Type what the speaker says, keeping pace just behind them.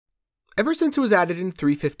Ever since it was added in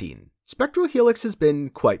 3.15, Spectral Helix has been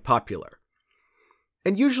quite popular.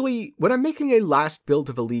 And usually, when I'm making a last build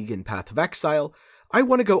of a league in Path of Exile, I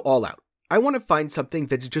want to go all out. I want to find something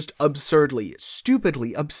that's just absurdly,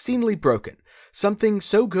 stupidly, obscenely broken. Something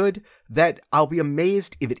so good that I'll be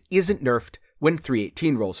amazed if it isn't nerfed when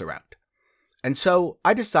 3.18 rolls around. And so,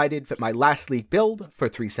 I decided that my last league build for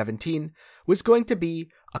 3.17 was going to be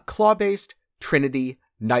a claw-based Trinity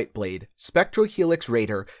Nightblade Spectral Helix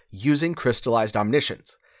Raider using Crystallized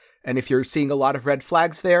Omniscience. And if you're seeing a lot of red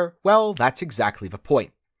flags there, well, that's exactly the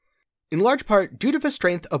point. In large part, due to the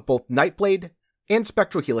strength of both Nightblade and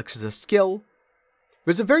Spectral Helix as a skill,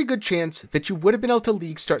 there's a very good chance that you would have been able to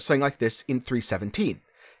league start something like this in 3.17.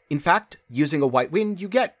 In fact, using a White Wind, you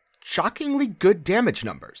get shockingly good damage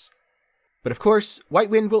numbers. But of course,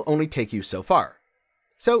 White Wind will only take you so far.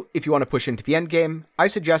 So, if you want to push into the endgame, I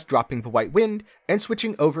suggest dropping the White Wind and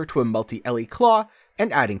switching over to a multi-LE Claw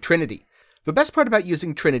and adding Trinity. The best part about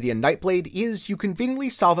using Trinity and Nightblade is you conveniently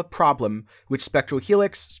solve a problem which Spectral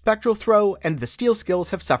Helix, Spectral Throw, and the Steel skills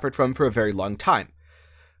have suffered from for a very long time,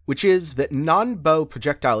 which is that non-bow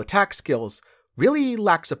projectile attack skills really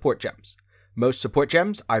lack support gems. Most support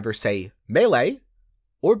gems either say melee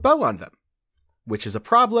or bow on them, which is a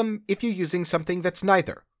problem if you're using something that's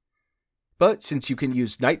neither. But since you can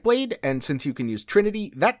use Nightblade, and since you can use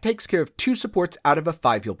Trinity, that takes care of 2 supports out of the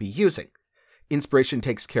 5 you'll be using. Inspiration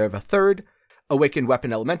takes care of a 3rd, Awakened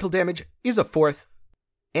Weapon Elemental Damage is a 4th,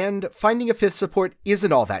 and finding a 5th support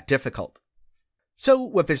isn't all that difficult. So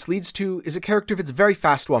what this leads to is a character that's very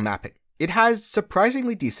fast while mapping. It has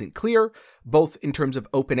surprisingly decent clear, both in terms of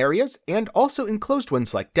open areas and also enclosed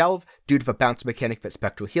ones like Delve, due to the bounce mechanic that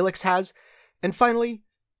Spectral Helix has. And finally,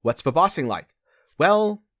 what's the bossing like?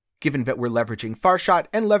 Well, given that we're leveraging Farshot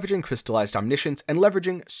and leveraging Crystallized Omniscience and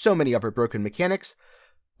leveraging so many other broken mechanics,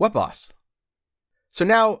 what boss? So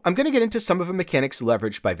now, I'm going to get into some of the mechanics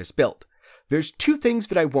leveraged by this build. There's 2 things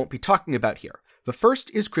that I won't be talking about here. The first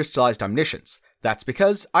is Crystallized Omniscience. That's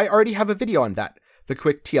because I already have a video on that. The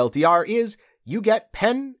quick TLDR is, you get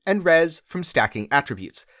pen and res from stacking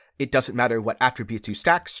attributes. It doesn't matter what attributes you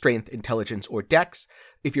stack, strength, intelligence, or dex.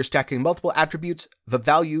 If you're stacking multiple attributes, the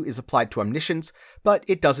value is applied to Omniscience, but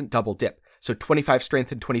it doesn't double dip. So 25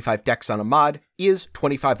 strength and 25 dex on a mod is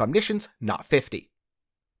 25 Omniscience, not 50.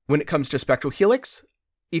 When it comes to Spectral Helix,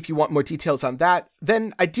 if you want more details on that,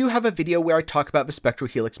 then I do have a video where I talk about the Spectral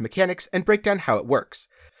Helix mechanics and break down how it works.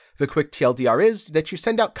 The quick TLDR is that you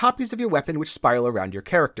send out copies of your weapon which spiral around your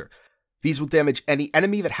character. These will damage any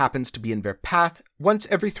enemy that happens to be in their path once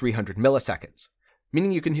every 300 milliseconds,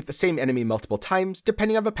 meaning you can hit the same enemy multiple times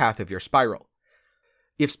depending on the path of your spiral.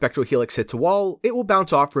 If Spectral Helix hits a wall, it will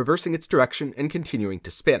bounce off, reversing its direction and continuing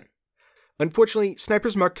to spin. Unfortunately,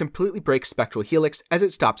 Sniper's Mark completely breaks Spectral Helix as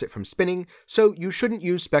it stops it from spinning, so you shouldn't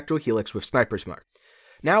use Spectral Helix with Sniper's Mark.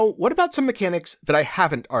 Now, what about some mechanics that I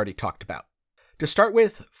haven't already talked about? To start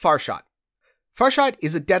with, Farshot. Farshot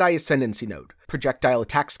is a Deadeye Ascendancy node. Projectile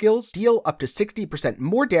attack skills deal up to 60%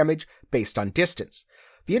 more damage based on distance.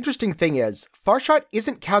 The interesting thing is, Farshot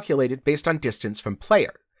isn't calculated based on distance from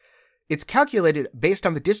player. It's calculated based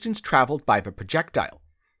on the distance traveled by the projectile.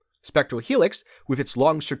 Spectral Helix, with its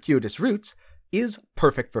long circuitous routes, is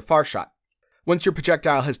perfect for Farshot. Once your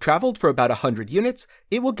projectile has traveled for about 100 units,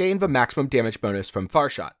 it will gain the maximum damage bonus from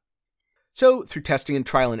Farshot. So, through testing and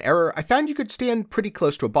trial and error, I found you could stand pretty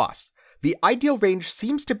close to a boss. The ideal range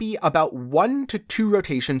seems to be about 1 to 2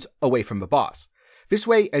 rotations away from the boss. This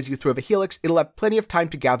way, as you throw the Helix, it'll have plenty of time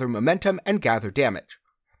to gather momentum and gather damage.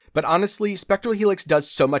 But honestly, Spectral Helix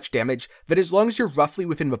does so much damage that as long as you're roughly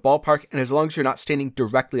within the ballpark and as long as you're not standing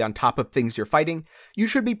directly on top of things you're fighting, you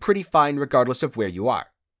should be pretty fine regardless of where you are.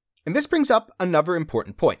 And this brings up another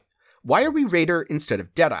important point. Why are we Raider instead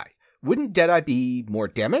of Deadeye? Wouldn't Deadeye be more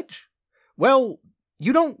damage? Well,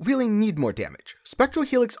 you don't really need more damage. Spectral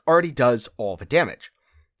Helix already does all the damage.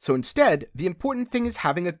 So instead, the important thing is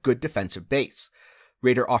having a good defensive base.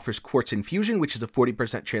 Raider offers Quartz Infusion, which is a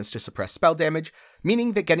 40% chance to suppress spell damage,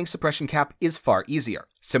 meaning that getting suppression cap is far easier.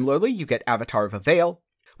 Similarly, you get Avatar of a Veil,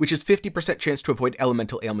 which is 50% chance to avoid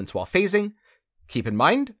elemental ailments while phasing. Keep in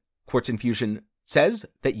mind, Quartz Infusion says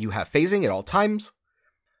that you have phasing at all times.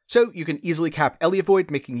 So you can easily cap Ellie Void,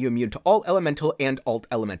 making you immune to all elemental and alt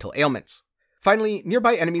elemental ailments. Finally,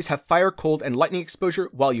 nearby enemies have fire, cold, and lightning exposure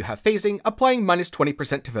while you have phasing, applying minus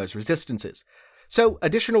 20% to those resistances. So,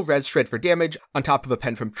 additional res shred for damage, on top of a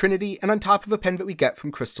pen from Trinity, and on top of a pen that we get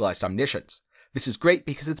from Crystallized Omniscience. This is great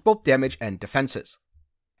because it's both damage and defenses.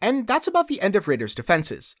 And that's about the end of Raider's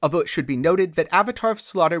defenses, although it should be noted that Avatar of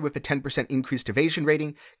Slaughter with a 10% increased evasion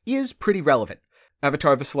rating is pretty relevant.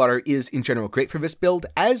 Avatar of a Slaughter is in general great for this build,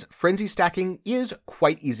 as frenzy stacking is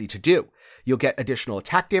quite easy to do. You'll get additional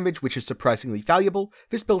attack damage, which is surprisingly valuable.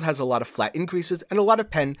 This build has a lot of flat increases and a lot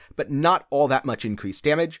of pen, but not all that much increased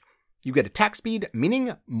damage. You get attack speed,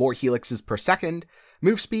 meaning more helixes per second,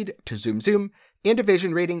 move speed to zoom, and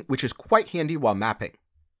evasion rating, which is quite handy while mapping.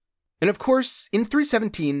 And of course, in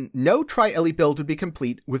 317, no Tri-Ellie build would be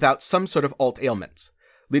complete without some sort of alt ailments.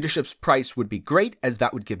 Leadership's Price would be great, as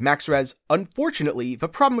that would give max res. Unfortunately, the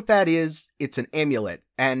problem with that is, it's an amulet,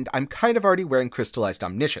 and I'm kind of already wearing Crystallized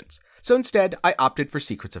Omniscience, so instead I opted for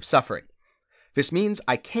Secrets of Suffering. This means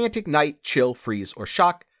I can't ignite, chill, freeze, or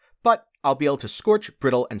shock, but I'll be able to Scorch,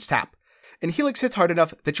 Brittle, and Sap. And Helix hits hard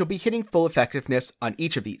enough that you'll be hitting full effectiveness on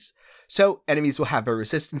each of these, so enemies will have their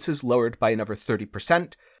resistances lowered by another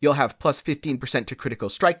 30%, you'll have plus 15% to critical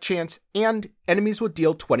strike chance, and enemies will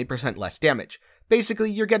deal 20% less damage.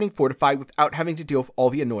 Basically, you're getting Fortify without having to deal with all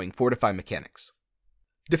the annoying Fortify mechanics.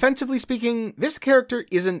 Defensively speaking, this character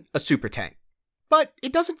isn't a super tank, but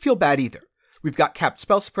it doesn't feel bad either. We've got capped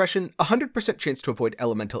spell suppression, 100% chance to avoid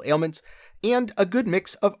elemental ailments, and a good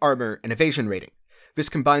mix of armor and evasion rating. This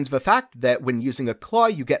combines the fact that when using a claw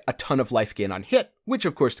you get a ton of life gain on hit, which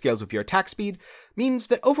of course scales with your attack speed, means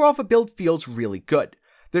that overall the build feels really good.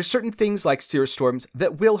 There's certain things like Cirrus Storms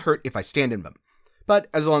that will hurt if I stand in them. But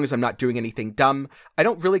as long as I'm not doing anything dumb, I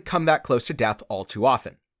don't really come that close to death all too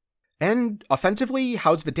often. And offensively,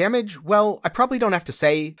 how's the damage? Well, I probably don't have to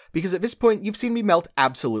say, because at this point you've seen me melt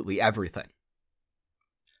absolutely everything.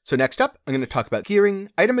 So next up, I'm going to talk about gearing,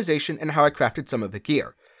 itemization, and how I crafted some of the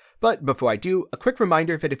gear. But before I do, a quick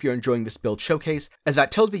reminder that if you're enjoying this build showcase, as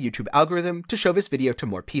that tells the YouTube algorithm to show this video to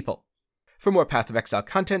more people. For more Path of Exile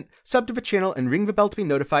content, sub to the channel and ring the bell to be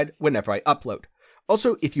notified whenever I upload.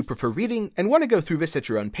 Also, if you prefer reading and want to go through this at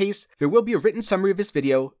your own pace, there will be a written summary of this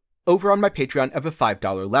video over on my Patreon of a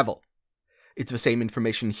 $5 level. It's the same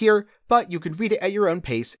information here, but you can read it at your own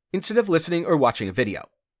pace instead of listening or watching a video.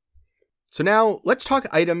 So now, let's talk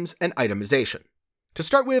items and itemization. To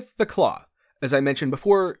start with, the claw. As I mentioned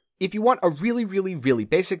before, if you want a really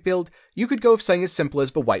basic build, you could go with something as simple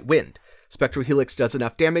as the White Wind. Spectral Helix does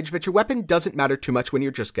enough damage that your weapon doesn't matter too much when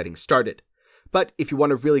you're just getting started. But if you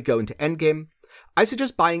want to really go into endgame, I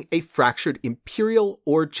suggest buying a Fractured Imperial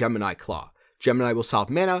or Gemini Claw. Gemini will solve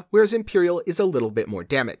mana, whereas Imperial is a little bit more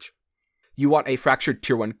damage. You want a Fractured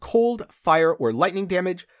Tier 1 Cold, Fire, or Lightning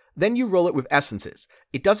damage, then you roll it with Essences.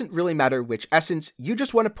 It doesn't really matter which Essence, you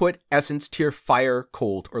just want to put Essence Tier Fire,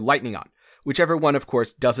 Cold, or Lightning on. Whichever one, of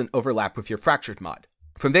course, doesn't overlap with your Fractured mod.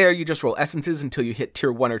 From there, you just roll Essences until you hit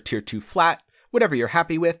Tier 1 or Tier 2 flat, whatever you're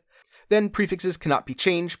happy with. Then prefixes cannot be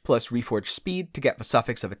changed, plus Reforged Speed to get the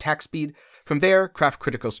suffix of attack speed. From there, craft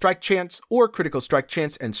Critical Strike Chance, or Critical Strike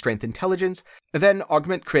Chance and Strength Intelligence, and then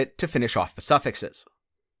augment Crit to finish off the suffixes.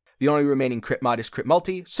 The only remaining crit mod is Crit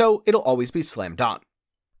Multi, so it'll always be slammed on.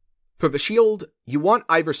 For the shield, you want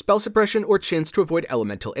either Spell Suppression or Chance to avoid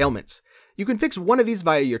elemental ailments. You can fix one of these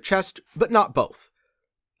via your chest, but not both.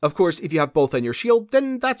 Of course, if you have both on your shield,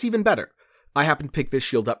 then that's even better. I happened to pick this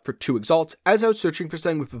shield up for 2 exalts as I was searching for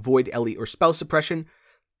something with Avoid Ellie or Spell Suppression,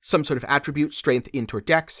 some sort of attribute, Strength, Int, or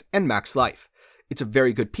Dex, and max life. It's a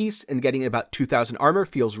very good piece, and getting about 2000 armor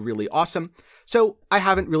feels really awesome, so I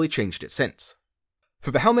haven't really changed it since. For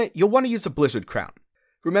the helmet, you'll want to use a Blizzard Crown.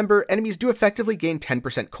 Remember, enemies do effectively gain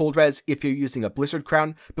 10% cold res if you're using a Blizzard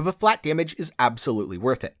Crown, but the flat damage is absolutely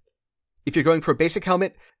worth it. If you're going for a basic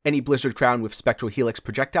helmet, any Blizzard Crown with Spectral Helix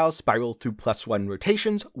projectiles spiral through +1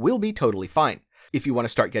 rotations will be totally fine. If you want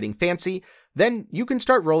to start getting fancy, then you can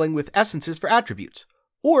start rolling with Essences for attributes.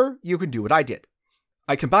 Or you can do what I did.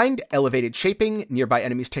 I combined Elevated Shaping, nearby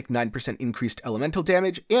enemies take 9% increased elemental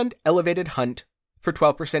damage, and Elevated Hunt for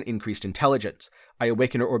 12% increased intelligence. I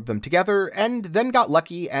Awaken or Orb them together, and then got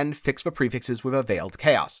lucky and fixed the prefixes with a Veiled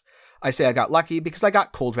Chaos. I say I got lucky because I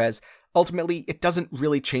got cold res. Ultimately, it doesn't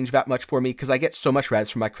really change that much for me because I get so much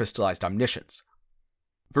res from my Crystallized Omniscience.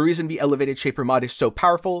 The reason the Elevated Shaper mod is so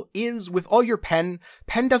powerful is, with all your pen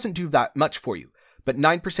doesn't do that much for you, but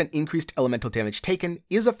 9% increased elemental damage taken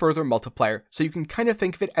is a further multiplier, so you can kind of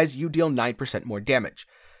think of it as you deal 9% more damage.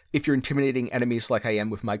 If you're intimidating enemies like I am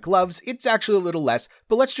with my gloves, it's actually a little less,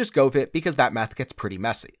 but let's just go with it because that math gets pretty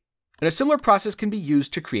messy. And a similar process can be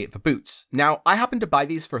used to create the boots. Now, I happen to buy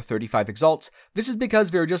these for 35 exalts. This is because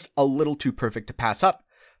they're just a little too perfect to pass up.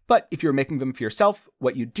 But if you're making them for yourself,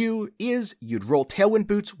 what you'd do is you'd roll Tailwind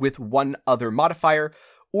boots with one other modifier,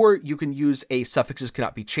 or you can use a Suffixes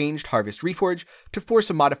Cannot Be Changed Harvest Reforge to force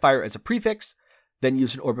a modifier as a prefix, then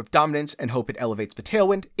use an Orb of Dominance and hope it elevates the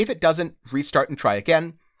Tailwind. If it doesn't, restart and try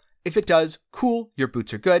again. If it does, cool, your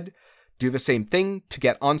boots are good. Do the same thing to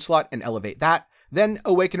get Onslaught and elevate that. Then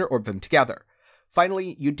Awaken or Orb them together.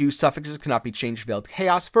 Finally, you do Suffixes Cannot Be Changed Veiled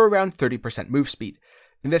Chaos for around 30% move speed.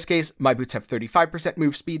 In this case, my boots have 35%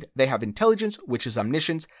 move speed, they have Intelligence, which is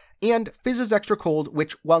Omniscience, and Fizz is Extra Cold,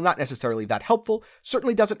 which, while not necessarily that helpful,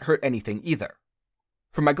 certainly doesn't hurt anything either.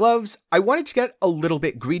 For my gloves, I wanted to get a little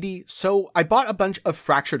bit greedy, so I bought a bunch of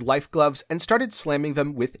Fractured Life gloves and started slamming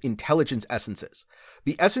them with Intelligence essences.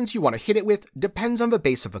 The essence you want to hit it with depends on the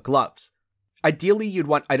base of the gloves. Ideally, you'd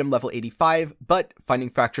want item level 85, but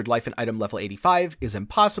finding Fractured Life in item level 85 is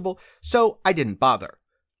impossible, so I didn't bother.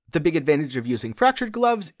 The big advantage of using Fractured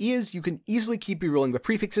Gloves is you can easily keep rerolling the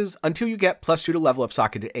prefixes until you get +2 to level of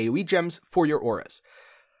socketed AoE gems for your auras.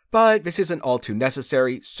 But this isn't all too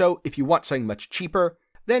necessary, so if you want something much cheaper,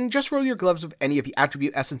 then just roll your gloves with any of the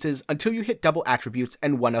attribute essences until you hit double attributes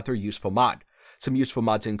and one other useful mod. Some useful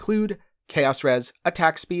mods include Chaos Res,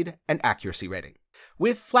 Attack Speed, and Accuracy Rating,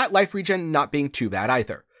 with flat life regen not being too bad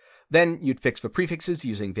either. Then you'd fix the prefixes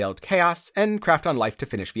using Veiled Chaos and craft on life to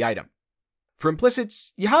finish the item. For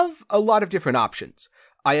implicits, you have a lot of different options.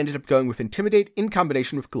 I ended up going with Intimidate in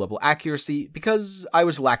combination with Global Accuracy because I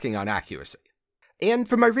was lacking on accuracy. And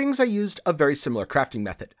for my rings I used a very similar crafting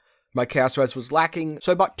method. My Chaos Res was lacking,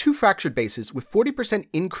 so I bought 2 Fractured Bases with 40%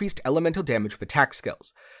 increased elemental damage with attack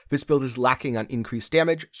skills. This build is lacking on increased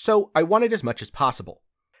damage, so I wanted as much as possible.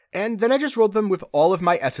 And then I just rolled them with all of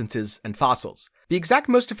my essences and fossils. The exact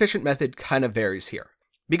most efficient method kind of varies here,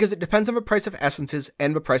 because it depends on the price of essences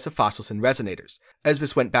and the price of fossils and resonators. As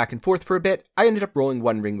this went back and forth for a bit, I ended up rolling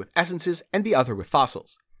one ring with essences and the other with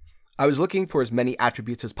fossils. I was looking for as many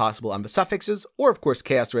attributes as possible on the suffixes, or of course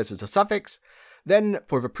Chaos Res is a suffix. Then,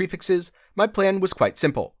 for the prefixes, my plan was quite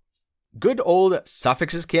simple. Good old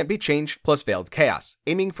Suffixes Can't Be Changed plus Veiled Chaos,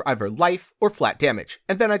 aiming for either life or flat damage,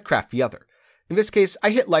 and then I'd craft the other. In this case, I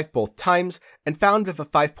hit life both times, and found that the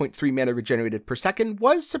 5.3 mana regenerated per second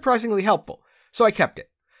was surprisingly helpful, so I kept it.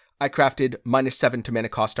 I crafted -7 to mana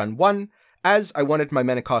cost on one, as I wanted my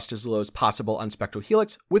mana cost as low as possible on Spectral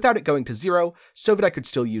Helix without it going to 0, so that I could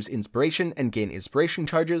still use Inspiration and gain Inspiration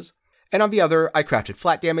charges. And on the other, I crafted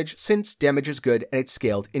flat damage, since damage is good and it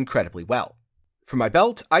scaled incredibly well. For my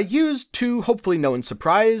belt, I used, to hopefully no one's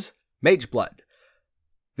surprise, Mage Blood.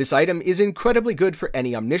 This item is incredibly good for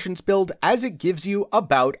any Omniscience build, as it gives you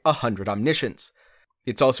about 100 Omniscience.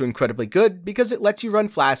 It's also incredibly good because it lets you run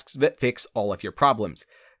flasks that fix all of your problems.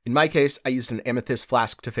 In my case, I used an Amethyst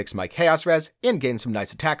Flask to fix my Chaos Res and gain some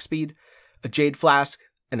nice attack speed, a Jade Flask,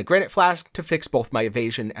 and a Granite Flask to fix both my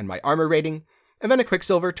evasion and my armor rating, and then a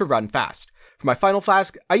Quicksilver to run fast. For my final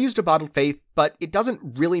flask, I used a Bottled Faith, but it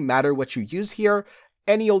doesn't really matter what you use here.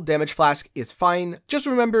 Any old damage flask is fine. Just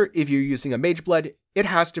remember, if you're using a Mage Blood, it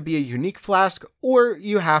has to be a unique flask, or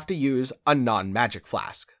you have to use a non-magic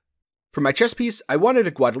flask. For my Chestpiece, I wanted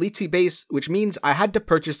a Guadalizi base, which means I had to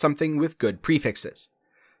purchase something with good prefixes.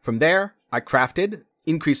 From there, I crafted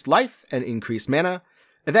increased life and increased mana,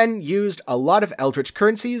 and then used a lot of Eldritch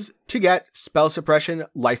currencies to get Spell Suppression,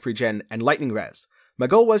 Life Regen, and Lightning Res. My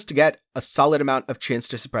goal was to get a solid amount of chance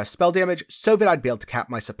to suppress spell damage so that I'd be able to cap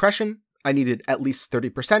my suppression. I needed at least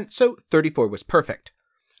 30%, so 34 was perfect.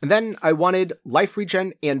 And then I wanted Life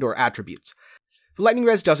Regen and/or attributes. The Lightning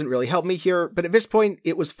Res doesn't really help me here, but at this point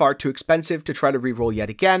it was far too expensive to try to reroll yet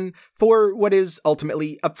again for what is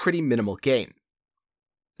ultimately a pretty minimal gain.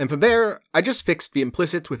 And from there, I just fixed the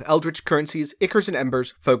implicits with Eldritch currencies, Ichors, and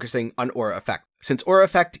Embers, focusing on Aura Effect, since Aura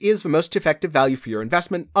Effect is the most effective value for your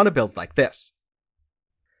investment on a build like this.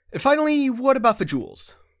 And finally, what about the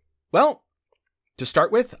jewels? Well, to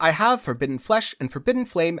start with, I have Forbidden Flesh and Forbidden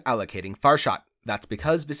Flame allocating Farshot. That's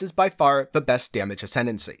because this is by far the best damage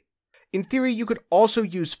ascendancy. In theory, you could also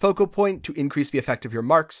use Focal Point to increase the effect of your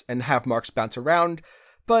marks and have marks bounce around,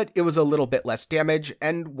 but it was a little bit less damage,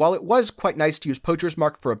 and while it was quite nice to use Poacher's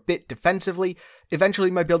Mark for a bit defensively,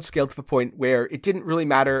 eventually my build scaled to the point where it didn't really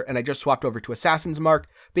matter and I just swapped over to Assassin's Mark,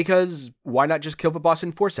 because why not just kill the boss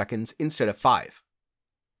in 4 seconds instead of 5?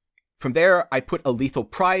 From there, I put a Lethal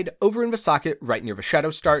Pride over in the socket right near the Shadow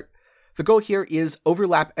Start. The goal here is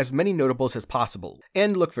overlap as many notables as possible,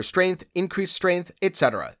 and look for strength, increased strength,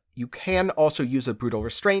 etc. You can also use a Brutal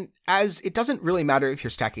Restraint, as it doesn't really matter if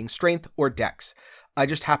you're stacking strength or dex. I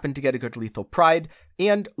just happened to get a good Lethal Pride,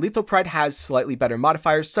 and Lethal Pride has slightly better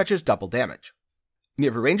modifiers such as double damage.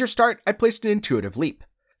 Near the Ranger Start, I placed an Intuitive Leap.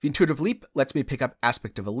 The Intuitive Leap lets me pick up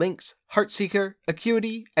Aspect of a Lynx, Heartseeker,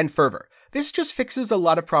 Acuity, and Fervor. This just fixes a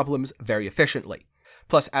lot of problems very efficiently.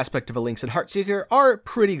 Plus Aspect of a Lynx and Heartseeker are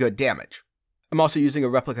pretty good damage. I'm also using a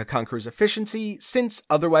Replica Conqueror's Efficiency, since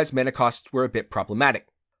otherwise mana costs were a bit problematic.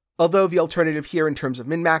 Although the alternative here in terms of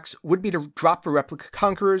min-max would be to drop the Replica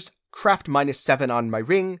Conquerors, craft -7 on my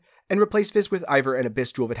ring, and replace this with either an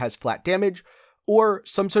Abyss Jewel that has flat damage, or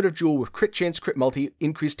some sort of jewel with crit chance, crit multi,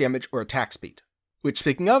 increased damage, or attack speed. Which,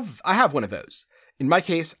 speaking of, I have one of those. In my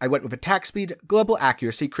case, I went with attack speed, global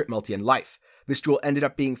accuracy, crit multi, and life. This jewel ended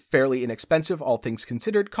up being fairly inexpensive, all things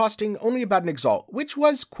considered, costing only about an Exalt, which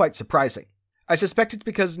was quite surprising. I suspect it's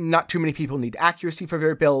because not too many people need accuracy for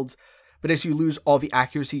their builds, but as you lose all the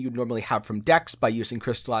accuracy you'd normally have from decks by using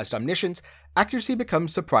Crystallized Omniscience, accuracy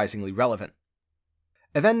becomes surprisingly relevant.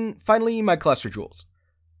 And then, finally, my cluster jewels.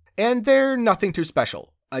 And they're nothing too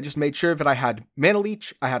special. I just made sure that I had Mana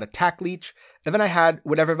Leech, I had Attack Leech, and then I had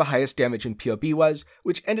whatever the highest damage in PoB was,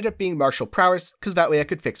 which ended up being Martial Prowess, because that way I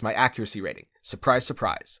could fix my accuracy rating. Surprise,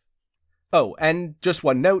 surprise. Oh, and just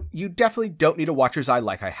one note, you definitely don't need a Watcher's Eye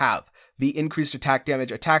like I have. The increased attack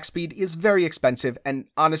damage attack speed is very expensive, and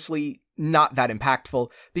honestly, not that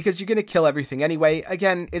impactful, because you're going to kill everything anyway.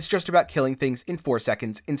 Again, it's just about killing things in 4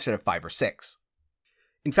 seconds instead of 5 or 6.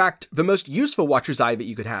 In fact, the most useful Watcher's Eye that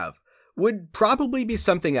you could have would probably be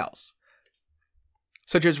something else,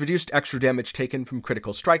 such as reduced extra damage taken from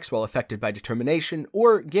critical strikes while affected by determination,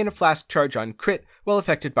 or gain a flask charge on crit while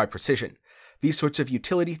affected by precision. These sorts of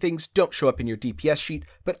utility things don't show up in your DPS sheet,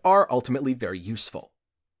 but are ultimately very useful.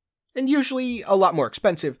 And usually a lot more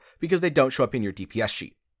expensive because they don't show up in your DPS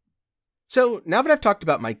sheet. So now that I've talked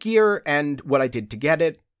about my gear and what I did to get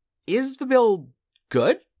it, is the build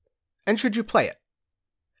good? And should you play it?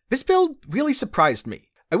 This build really surprised me.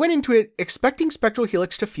 I went into it expecting Spectral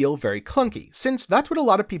Helix to feel very clunky, since that's what a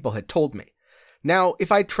lot of people had told me. Now, if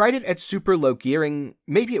I tried it at super low gearing,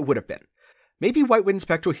 maybe it would have been. Maybe Whitewind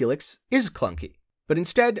Spectral Helix is clunky. But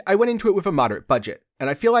instead, I went into it with a moderate budget, and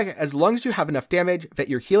I feel like as long as you have enough damage that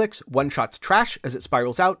your Helix one-shots trash as it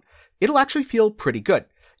spirals out, it'll actually feel pretty good.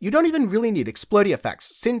 You don't even really need explodey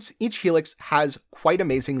effects, since each Helix has quite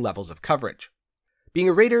amazing levels of coverage. Being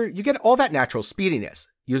a Raider, you get all that natural speediness.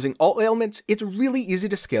 Using alt ailments, it's really easy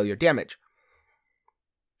to scale your damage,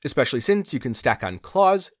 especially since you can stack on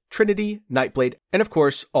Claws, Trinity, Nightblade, and of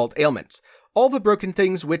course, alt ailments. All the broken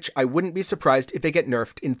things which I wouldn't be surprised if they get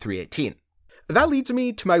nerfed in 3.18. That leads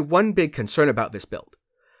me to my one big concern about this build.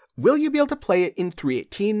 Will you be able to play it in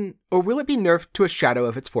 3.18, or will it be nerfed to a shadow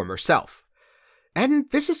of its former self? And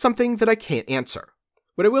this is something that I can't answer.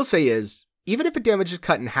 What I will say is, even if the damage is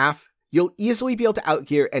cut in half, you'll easily be able to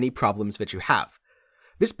outgear any problems that you have.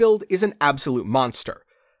 This build is an absolute monster.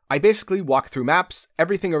 I basically walk through maps,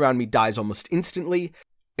 everything around me dies almost instantly,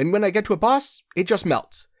 and when I get to a boss, it just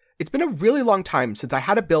melts. It's been a really long time since I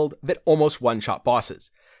had a build that almost one-shot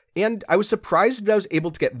bosses, and I was surprised that I was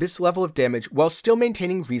able to get this level of damage while still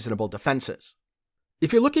maintaining reasonable defenses.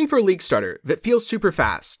 If you're looking for a League starter that feels super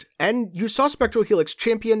fast, and you saw Spectral Helix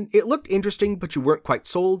Champion, it looked interesting but you weren't quite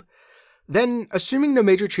sold, then, assuming no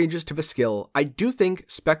major changes to the skill, I do think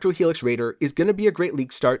Spectral Helix Raider is going to be a great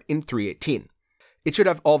League start in 3.18. It should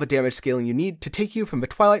have all the damage scaling you need to take you from the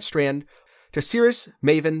Twilight Strand to Cirrus,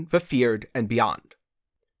 Maven, the Feared, and beyond.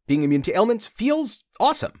 Being immune to ailments feels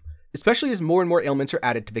awesome, especially as more and more ailments are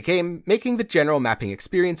added to the game, making the general mapping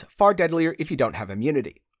experience far deadlier if you don't have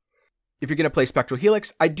immunity. If you're going to play Spectral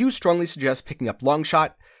Helix, I do strongly suggest picking up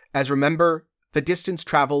Longshot, as remember, the distance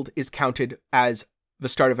traveled is counted as the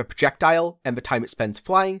start of a projectile and the time it spends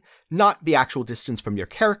flying, not the actual distance from your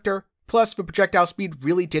character, plus the projectile speed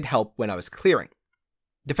really did help when I was clearing.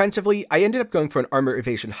 Defensively, I ended up going for an armor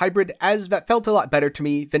evasion hybrid, as that felt a lot better to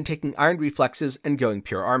me than taking iron reflexes and going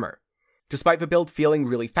pure armor. Despite the build feeling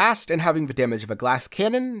really fast and having the damage of a glass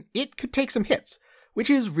cannon, it could take some hits, which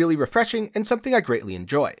is really refreshing and something I greatly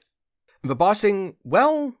enjoy. The bossing,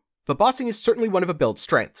 well, the bossing is certainly one of the build's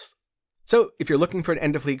strengths. So, if you're looking for an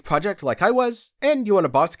end-of-league project like I was, and you want a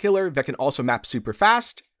boss killer that can also map super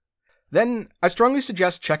fast, then I strongly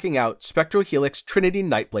suggest checking out Spectral Helix Trinity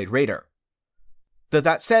Nightblade Raider. Though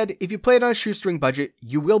that said, if you play it on a shoestring budget,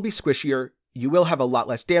 you will be squishier, you will have a lot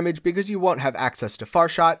less damage because you won't have access to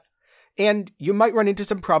Farshot, and you might run into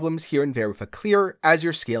some problems here and there with a clear as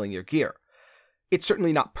you're scaling your gear. It's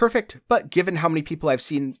certainly not perfect, but given how many people I've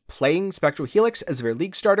seen playing Spectral Helix as their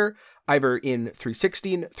League starter, either in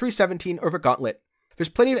 3.16, 3.17, or the Gauntlet, there's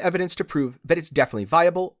plenty of evidence to prove that it's definitely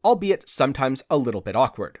viable, albeit sometimes a little bit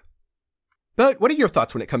awkward. But what are your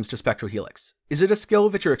thoughts when it comes to Spectral Helix? Is it a skill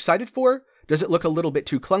that you're excited for? Does it look a little bit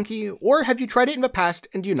too clunky? Or have you tried it in the past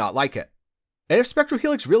and do you not like it? And if Spectral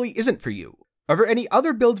Helix really isn't for you, are there any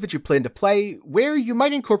other builds that you plan to play where you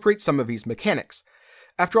might incorporate some of these mechanics?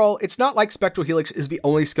 After all, it's not like Spectral Helix is the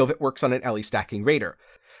only skill that works on an Ellie stacking Raider.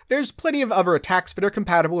 There's plenty of other attacks that are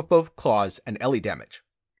compatible with both Claws and Ellie damage.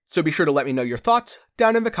 So be sure to let me know your thoughts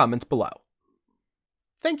down in the comments below.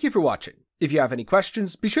 Thank you for watching. If you have any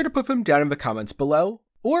questions, be sure to put them down in the comments below,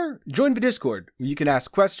 or join the Discord, where you can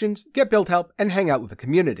ask questions, get build help, and hang out with the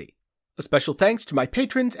community. A special thanks to my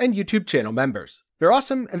patrons and YouTube channel members. They're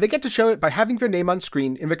awesome, and they get to show it by having their name on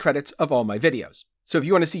screen in the credits of all my videos. So if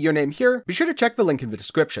you want to see your name here, be sure to check the link in the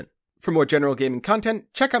description. For more general gaming content,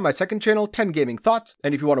 check out my second channel, 10 Gaming Thoughts,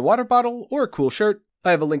 and if you want a water bottle or a cool shirt,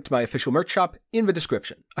 I have a link to my official merch shop in the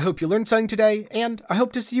description. I hope you learned something today, and I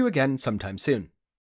hope to see you again sometime soon.